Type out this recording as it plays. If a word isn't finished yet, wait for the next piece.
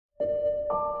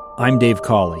I'm Dave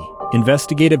Cawley,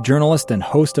 investigative journalist and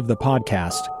host of the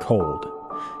podcast Cold.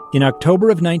 In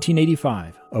October of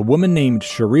 1985, a woman named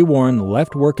Sheree Warren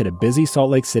left work at a busy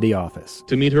Salt Lake City office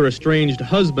to meet her estranged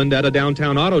husband at a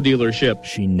downtown auto dealership.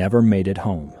 She never made it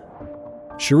home.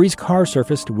 Sheree's car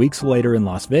surfaced weeks later in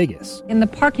Las Vegas. In the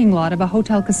parking lot of a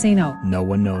hotel casino. No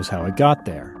one knows how it got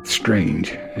there. Strange.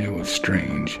 It was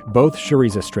strange. Both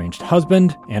Sheree's estranged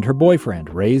husband and her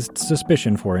boyfriend raised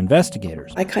suspicion for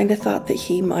investigators. I kind of thought that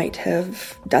he might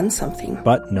have done something.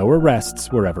 But no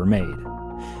arrests were ever made.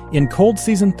 In Cold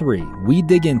Season 3, we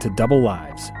dig into double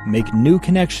lives, make new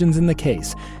connections in the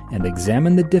case, and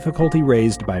examine the difficulty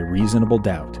raised by reasonable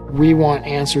doubt. We want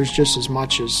answers just as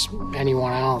much as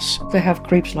anyone else. They have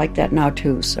creeps like that now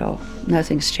too, so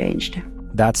nothing's changed.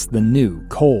 That's the new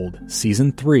Cold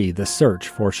Season 3, The Search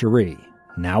for Sheree,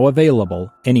 now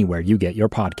available anywhere you get your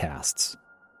podcasts.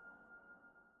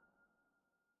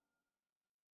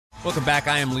 Welcome back.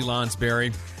 I am Lee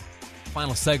Lonsberry.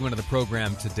 Final segment of the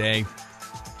program today.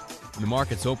 When the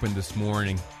markets opened this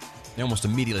morning, they almost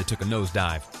immediately took a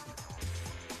nosedive,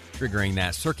 triggering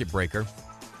that circuit breaker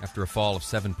after a fall of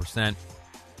 7%.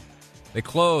 They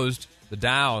closed the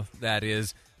Dow, that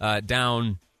is,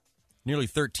 down nearly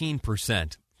 13%,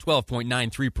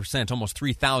 12.93%, almost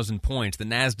 3,000 points. The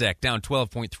NASDAQ down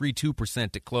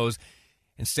 12.32% at close,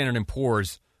 and Standard &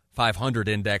 Poor's 500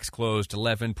 index closed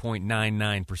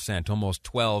 11.99%, almost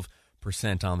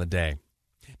 12% on the day.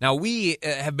 Now, we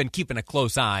have been keeping a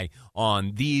close eye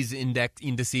on these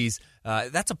indices.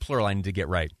 That's a plural I need to get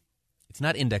right. It's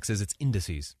not indexes, it's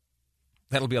indices.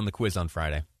 That'll be on the quiz on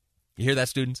Friday. You hear that,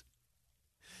 students?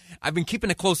 I've been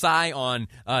keeping a close eye on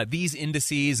these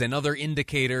indices and other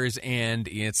indicators, and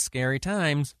it's scary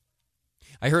times.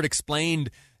 I heard explained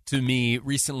to me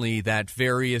recently that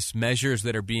various measures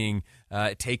that are being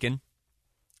taken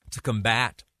to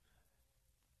combat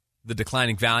the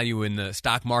declining value in the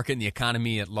stock market and the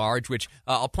economy at large, which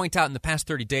I'll point out in the past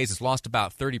 30 days has lost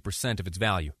about 30% of its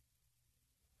value.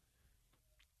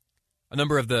 A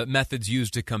number of the methods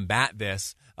used to combat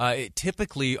this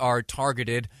typically are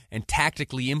targeted and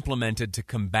tactically implemented to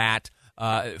combat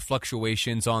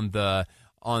fluctuations on the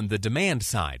demand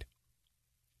side.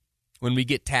 When we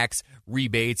get tax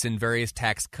rebates and various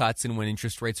tax cuts and when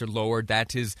interest rates are lowered,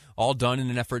 that is all done in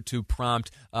an effort to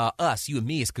prompt us, you and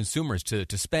me as consumers, to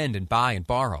spend and buy and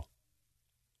borrow.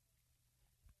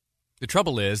 The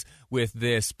trouble is, with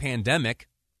this pandemic,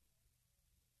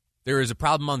 there is a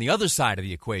problem on the other side of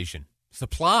the equation,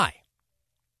 supply.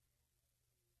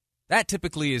 That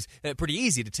typically is pretty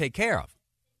easy to take care of.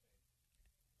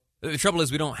 The trouble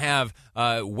is we don't have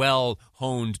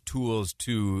well-honed tools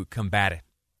to combat it.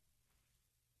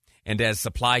 And as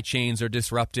supply chains are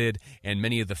disrupted and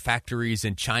many of the factories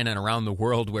in China and around the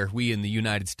world where we in the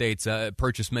United States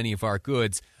purchase many of our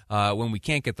goods, when we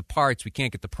can't get the parts, we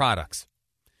can't get the products.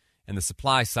 And the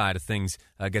supply side of things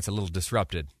gets a little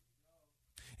disrupted.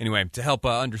 Anyway, to help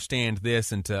understand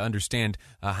this and to understand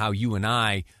how you and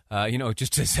I,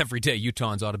 just as everyday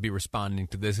Utahns ought to be responding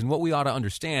to this and what we ought to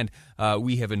understand,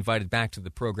 we have invited back to the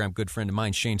program good friend of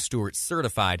mine, Shane Stewart,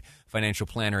 certified financial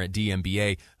planner at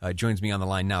DMBA, joins me on the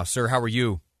line now. Sir, how are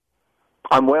you?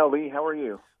 I'm well, Lee. How are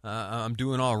you? I'm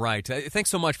doing all right. Thanks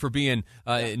so much for being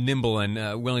nimble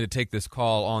and willing to take this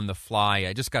call on the fly.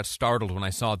 I just got startled when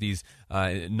I saw these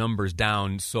numbers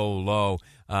down so low.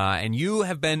 And you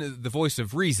have been the voice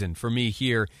of reason for me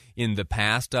here in the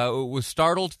past. Was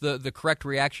startled the correct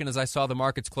reaction as I saw the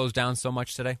markets close down so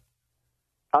much today?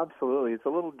 Absolutely. It's a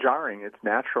little jarring. It's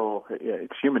natural.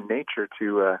 It's human nature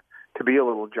to be a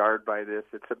little jarred by this.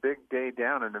 It's a big day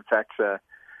down, and in fact,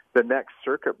 the next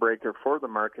circuit breaker for the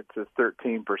markets is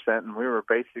 13%, and we were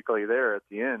basically there at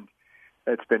the end.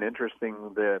 It's been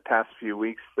interesting the past few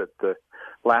weeks that the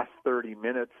last 30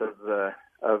 minutes of the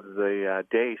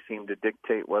day seem to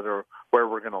dictate where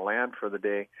we're going to land for the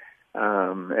day.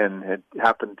 And it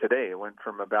happened today. It went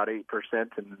from about 8%,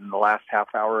 and in the last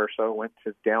half hour or so went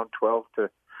to down 12 to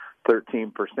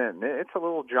 13%. And it's a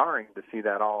little jarring to see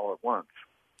that all at once.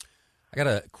 I got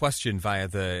a question via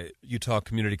the Utah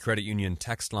Community Credit Union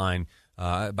text line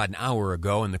about an hour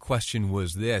ago, and the question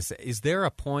was this: is there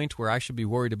a point where I should be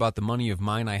worried about the money of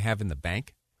mine I have in the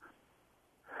bank?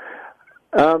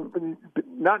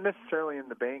 Not necessarily in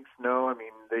the banks, no. I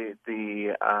mean,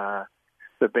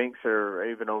 the banks are,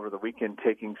 even over the weekend,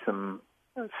 taking some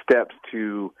steps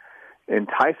to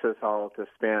entice us all to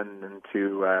spend and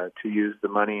to use the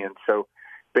money. And so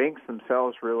banks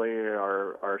themselves really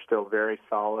are still very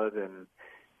solid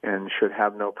and should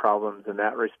have no problems in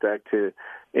that respect,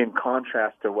 in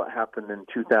contrast to what happened in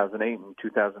 2008 and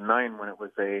 2009 when it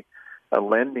was a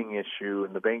lending issue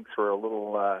and the banks were a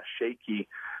little shaky.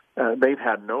 they've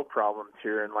had no problems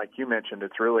here. And like you mentioned,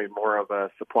 it's really more of a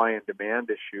supply and demand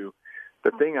issue.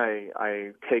 The thing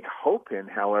I take hope in,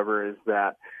 however, is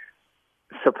that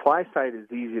supply side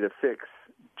is easy to fix.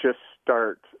 Just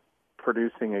start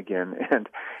producing again.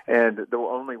 And the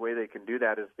only way they can do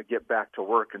that is to get back to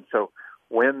work. And so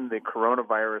when the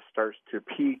coronavirus starts to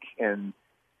peak and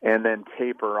then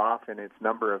taper off in its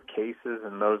number of cases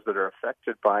and those that are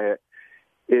affected by it,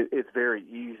 it's very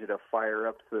easy to fire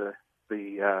up the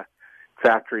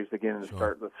factories again and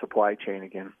start the supply chain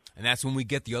again. And that's when we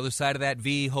get the other side of that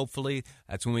V, hopefully.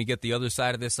 That's when we get the other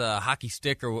side of this hockey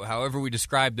stick, or however we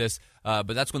describe this.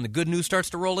 But that's when the good news starts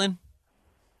to roll in?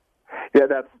 Yeah,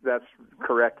 that's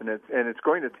correct. And it's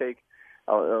going to take,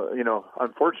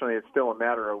 unfortunately, it's still a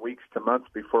matter of weeks to months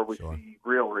before we see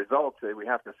real results. We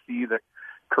have to see the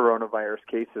coronavirus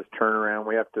cases turn around.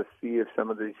 We have to see if some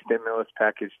of these stimulus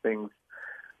package things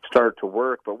start to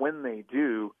work. But when they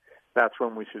do, that's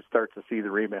when we should start to see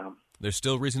the rebound. There's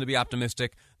still reason to be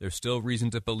optimistic. There's still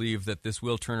reason to believe that this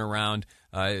will turn around.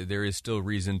 There is still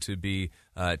reason to be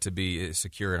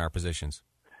secure in our positions.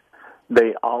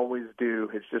 They always do.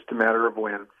 It's just a matter of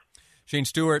when. Shane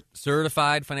Stewart,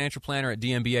 certified financial planner at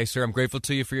DMBA. Sir, I'm grateful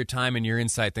to you for your time and your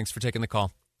insight. Thanks for taking the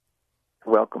call.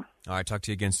 Welcome. All right, talk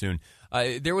to you again soon.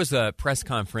 There was a press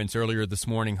conference earlier this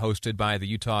morning hosted by the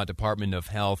Utah Department of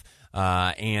Health,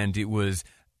 and it was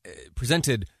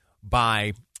presented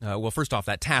by, first off,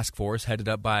 that task force headed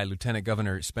up by Lieutenant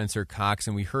Governor Spencer Cox,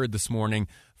 and we heard this morning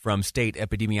from state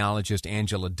epidemiologist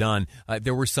Angela Dunn.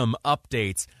 There were some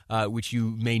updates which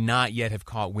you may not yet have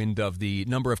caught wind of. The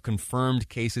number of confirmed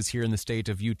cases here in the state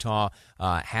of Utah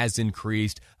has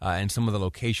increased, and some of the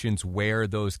locations where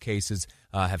those cases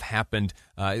have happened.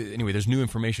 Anyway, there's new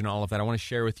information on all of that. I want to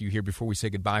share with you here before we say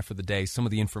goodbye for the day some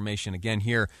of the information, again,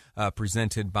 here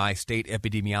presented by state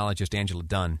epidemiologist Angela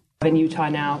Dunn. In Utah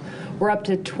now, we're up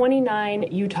to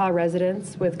 29 Utah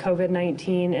residents with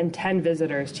COVID-19 and 10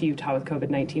 visitors to Utah with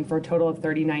COVID-19 for a total of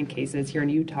 39 cases here in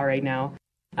Utah right now.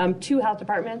 2 health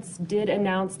departments did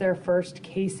announce their first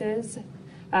cases,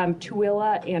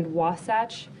 Tooele and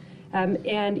Wasatch,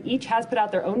 and each has put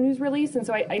out their own news release, and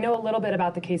so I know a little bit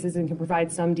about the cases and can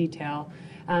provide some detail.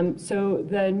 So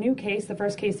the new case, the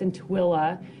first case in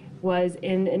Tooele, was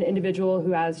in an individual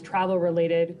who has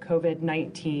travel-related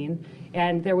COVID-19,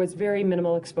 and there was very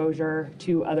minimal exposure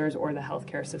to others or the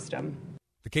healthcare system.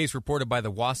 The case reported by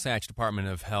the Wasatch Department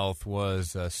of Health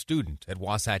was a student at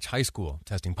Wasatch High School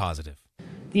testing positive.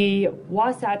 The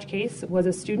Wasatch case was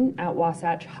a student at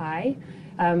Wasatch High.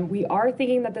 We are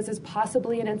thinking that this is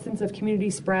possibly an instance of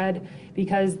community spread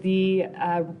because the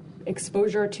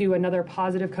exposure to another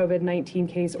positive COVID-19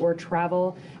 case or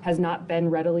travel has not been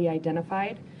readily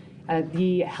identified.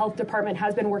 The health department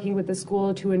has been working with the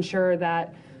school to ensure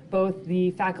that both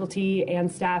the faculty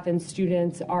and staff and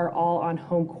students are all on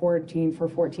home quarantine for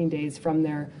 14 days from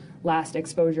their last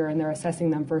exposure, and they're assessing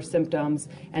them for symptoms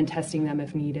and testing them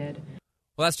if needed.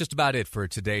 Well, that's just about it for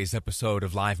today's episode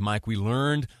of Live Mike. We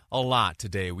learned a lot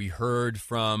today. We heard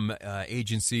from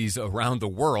agencies around the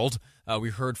world. We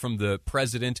heard from the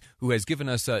president, who has given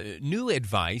us new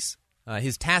advice.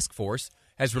 His task force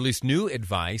has released new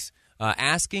advice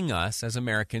asking us as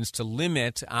Americans to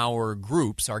limit our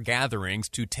groups, our gatherings,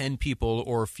 to 10 people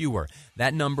or fewer.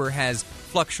 That number has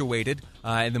fluctuated,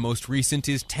 and the most recent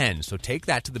is 10. So take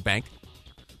that to the bank.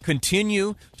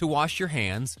 Continue to wash your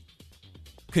hands.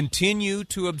 Continue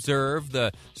to observe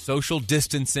the social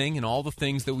distancing and all the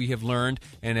things that we have learned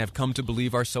and have come to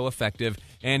believe are so effective,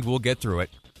 and we'll get through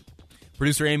it.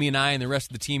 Producer Amy and I and the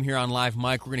rest of the team here on Live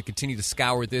Mike, we're going to continue to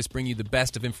scour this, bring you the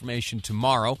best of information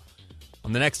tomorrow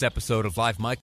on the next episode of Live Mike.